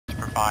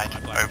provide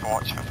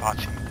overwatch for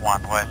Archie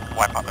 1,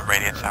 wipe out the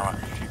radio tower.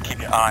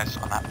 Keep your eyes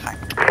on that tank.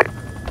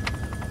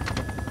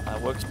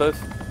 Works both.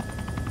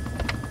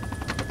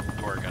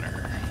 Door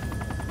gunner.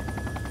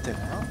 The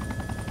hell?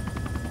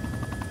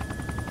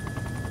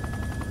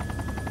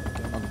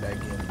 Get on back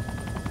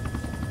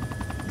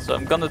in. So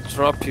I'm gonna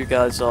drop you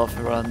guys off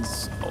around.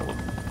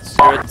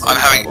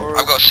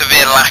 I've got a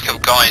severe lack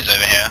of guys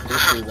over here.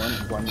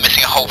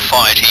 Missing a whole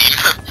fire team.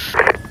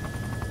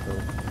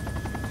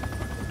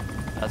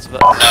 That's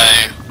about.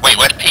 No. Wait,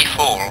 where'd P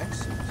fall?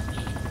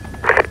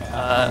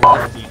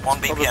 1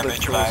 BPM Probably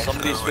HVAC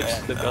somebody switched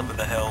to the gun. over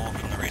the hill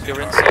from the If radio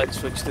you're tower. inside,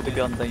 switch to the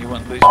gun, then you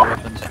won't lose your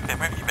weapons. Where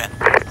have you been?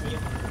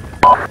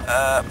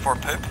 For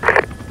poop?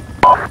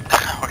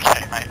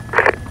 Okay, mate.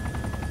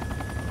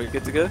 Are you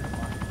good to go?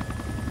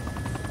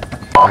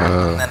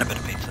 And then a bit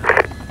of pizza.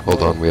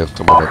 Hold on, we have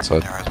someone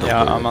outside.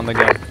 Yeah, I'm on the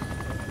gun.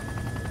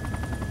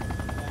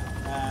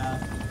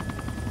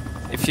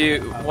 If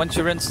you, once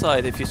you're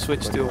inside, if you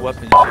switch to a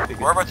weapon, you should be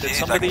good. Whereabouts Did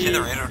is I can see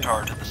the radio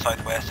tower to the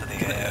southwest of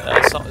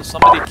the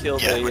somebody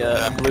killed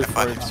yeah, a blue if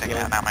I Ford. can take it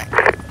out now, mate.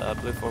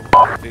 Blue Ford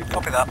vehicle.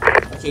 Copy that.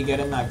 Okay, get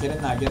in now, get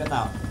in now, get in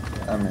now.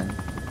 I'm in.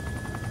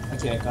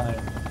 Okay, Connor. I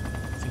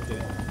think get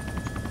in.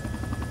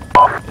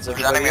 Is There's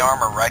everybody enemy in?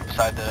 armor right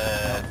beside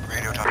the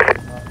radio tower.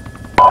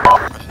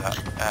 What's that?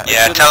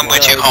 Yeah, tell them we're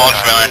too hard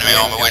for our enemy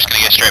armor, we're just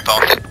gonna get straight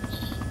past it.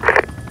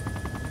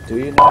 Do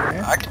you know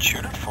where? I can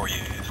shoot it for you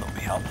if it'll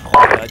be helpful.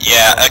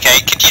 Yeah, okay,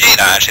 could you do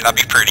that actually? That'd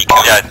be pretty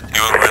cool. Yeah,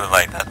 you would really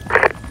like that.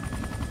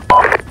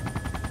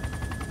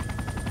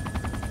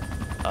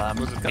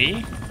 Was it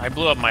me? I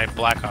blew up my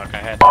Blackhawk. I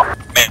had.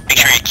 Make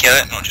sure you kill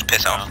it and not just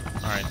piss off.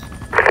 Alright.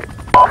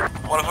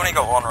 Well, I've only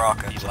got one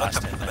rocket, so that's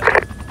a bit.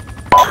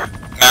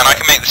 Man, I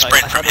can make the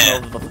sprint from I here.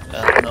 had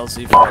an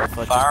LZ for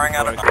Alpha Firing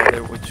just out before of I got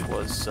there, which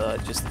was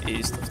just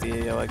east of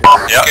the AO, I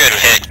guess. Yeah. Good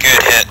hit,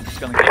 good hit. It's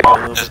gonna get you a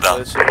little Just bit that.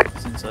 closer,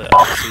 since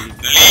LZ...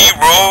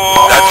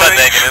 Leroy! That's a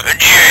negative.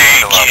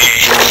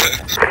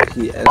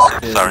 He asked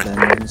for Sorry.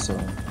 landing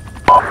zone.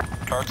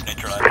 Target's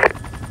neutralized.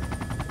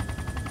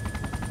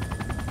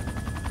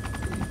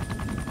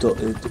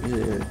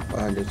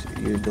 Pilot,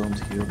 you don't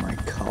hear my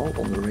call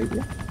on the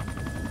radio?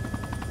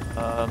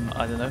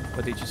 I don't know,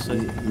 what did you say?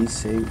 He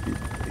say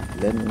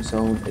landing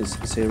zone is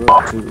 0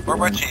 to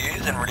Whereabouts you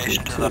use in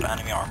relation to that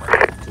enemy armor?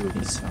 to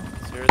east zone.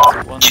 0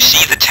 to 1. Do you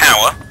see the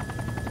tower?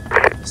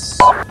 Yes,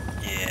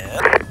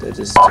 Yeah. that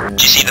is Do you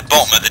see the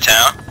bottom of the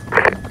tower?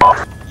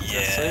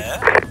 Yeah.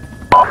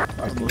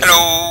 Okay.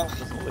 Hello?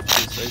 Doesn't look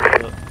too safe,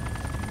 but...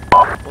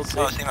 We'll see.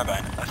 Oh, I see my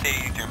bind. I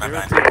see you through my 0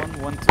 bind. to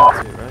 1, 1 to 2,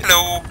 right?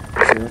 Hello?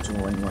 0 to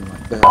 1, 1, 1.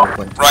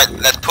 1 to Right, 3.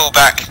 let's pull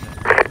back.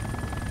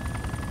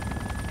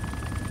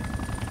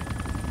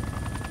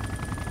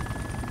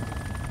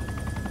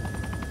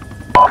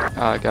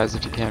 Guys,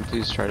 if you can,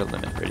 please try to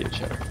limit radio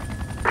chatter.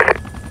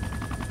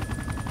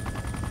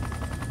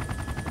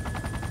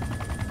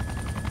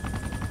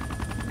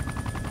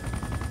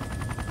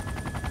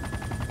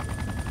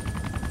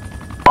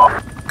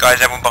 Guys,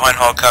 everyone behind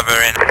hard cover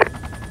in.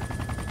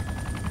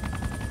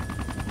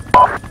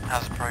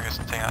 How's the progress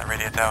of taking out the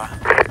radio tower?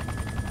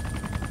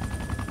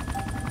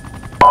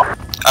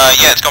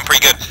 Yeah, it's gone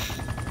pretty good.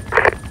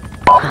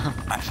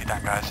 Nicely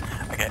done, guys.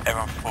 Okay,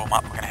 everyone form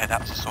up. We're gonna head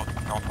out to sort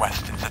of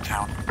northwest into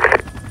town.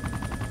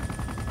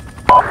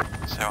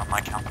 So on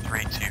my count,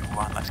 3, 2,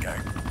 1, let's go.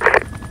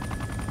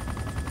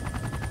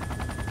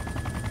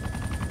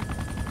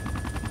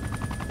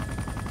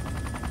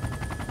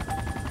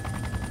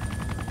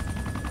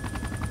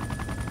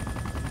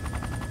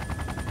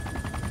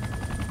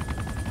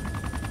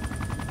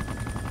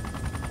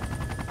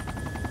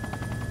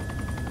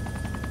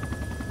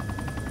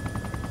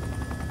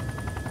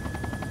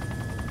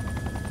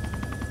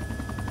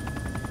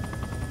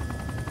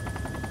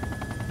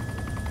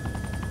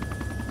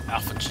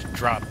 Alpha just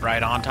dropped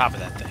right on top of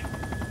that thing.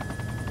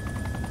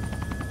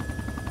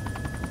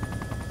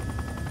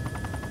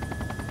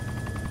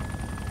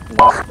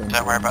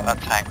 Don't worry about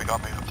that tank. We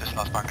gotta move up this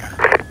last bunker.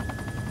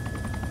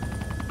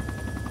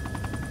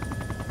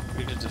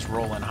 We could just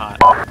roll in hot.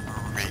 We're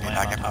really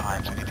lagging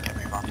behind, so we need to get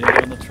moving on. You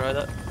wanna try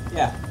that?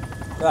 Yeah.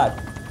 Good.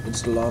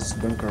 It's the last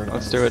bunker.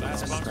 Let's do it.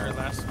 Last bunker,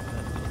 last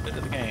little bit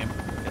of the game.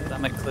 God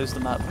damn it, close the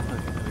map.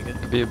 Okay, there we go.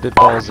 It'd be a bit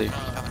ballsy.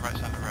 Down the right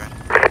side of the road.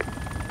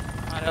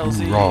 Alright,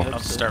 LZ, Raw. I'll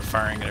just start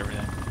firing at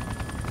everything.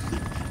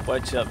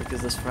 watch out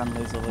because there's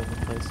friendlies all over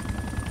the place.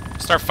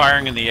 Start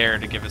firing in the air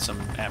to give it some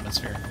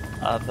atmosphere.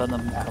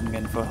 Venom coming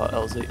in for hot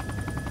LZ.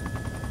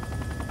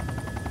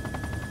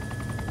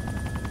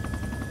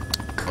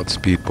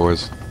 Godspeed,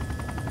 boys.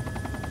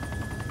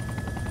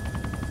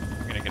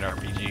 I'm gonna get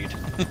RPG'd.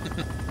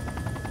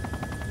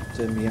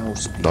 The meow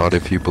speed. Not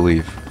if you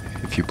believe.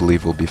 If you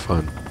believe, we'll be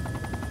fine.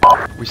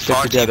 We stick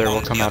Fire together, team we'll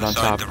one's come the out other on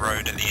side top. of the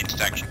road at the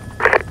intersection.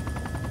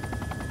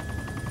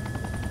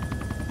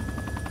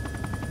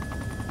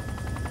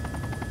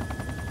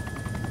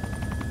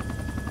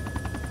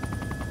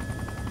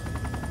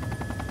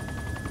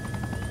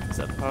 Is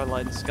that power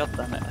lines? God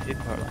damn it, I hate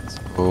power lines.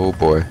 Oh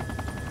boy.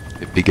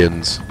 It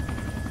begins.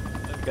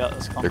 We've got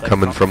this They're contact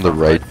coming from the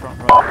right. front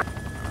right. Alright,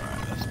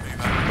 let's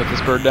move out. Get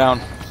this bird down.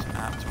 To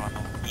our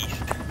northeast.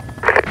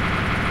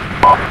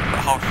 But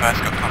hold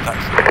first, got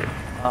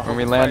contacts. When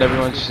we land,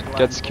 everyone should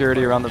get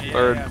security around the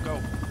bird. Yeah, go.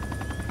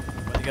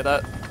 Where'd you get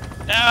that?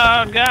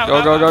 Down, go,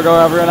 Go, go, go, go,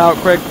 everyone out,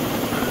 quick.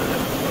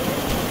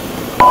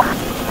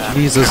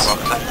 Jesus.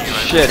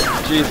 Shit,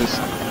 Jesus.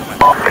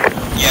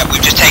 Yeah,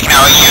 we've just taken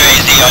out a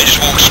UAZ. I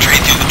just walked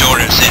straight through the door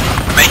and it's in.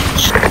 Mate.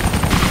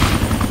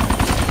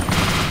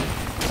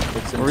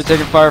 Where are we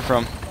taking fire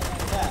from?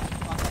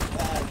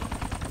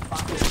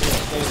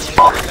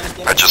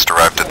 I just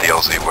arrived at the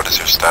LZ, what is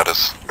your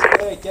status?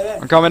 Get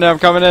in. I'm coming in, I'm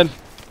coming in.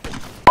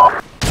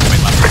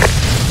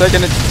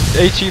 Taking it,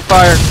 HE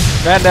fire.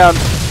 Man down.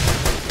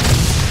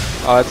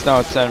 Oh, it's no,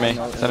 it's enemy.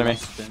 It's enemy.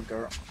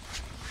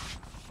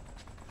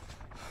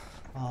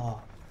 Oh.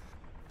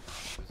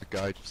 There's a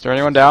guy. Is there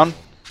anyone down?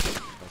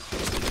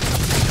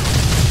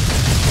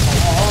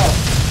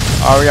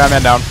 Oh, we got a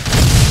man down.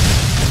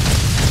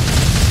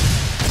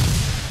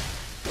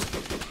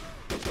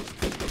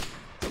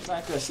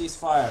 Franco,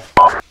 ceasefire.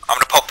 I'm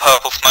gonna pop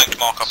purple smoke to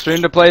mark up.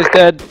 Stream to play is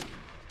dead.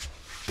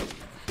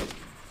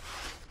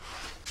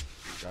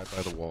 Guy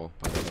by the wall.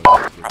 Right,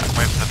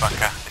 wait for the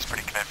bunker, it's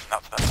pretty clear from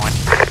that to that point.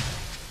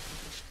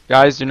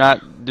 Guys, do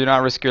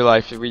not risk your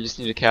life. We just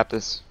need to cap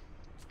this.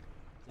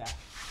 Yeah.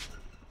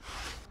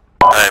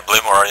 Hey,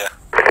 Bloom, where are you?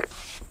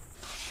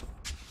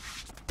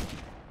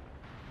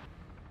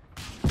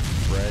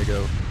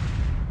 Frago.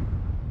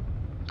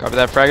 Copy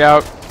that, frag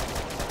out.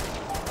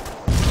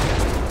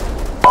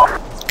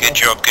 Good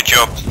job, good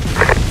job.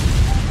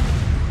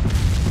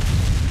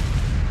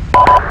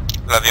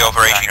 Love the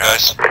operation,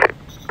 guys.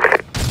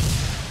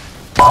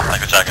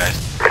 Good job, guys.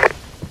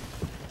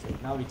 Okay,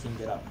 now we can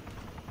get up.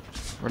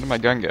 Where did my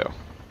gun go?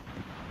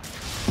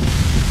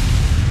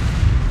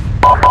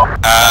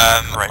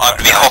 I'm gonna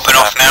be hopping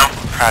off now.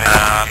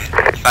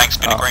 Thanks,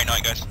 been a Oh. great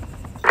night, guys.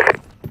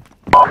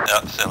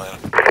 Yeah, see you later.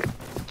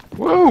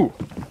 Woo!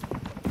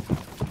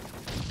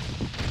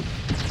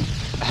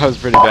 That was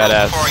pretty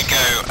badass. Before we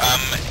go,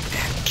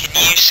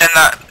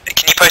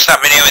 can you post that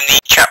video in the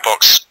chat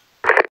box?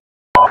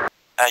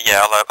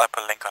 Yeah, I'll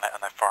put a link on it on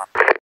the forum.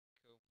 Put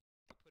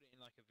it in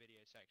like a video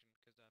section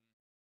because I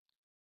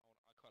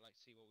quite like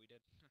to see what we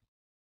did.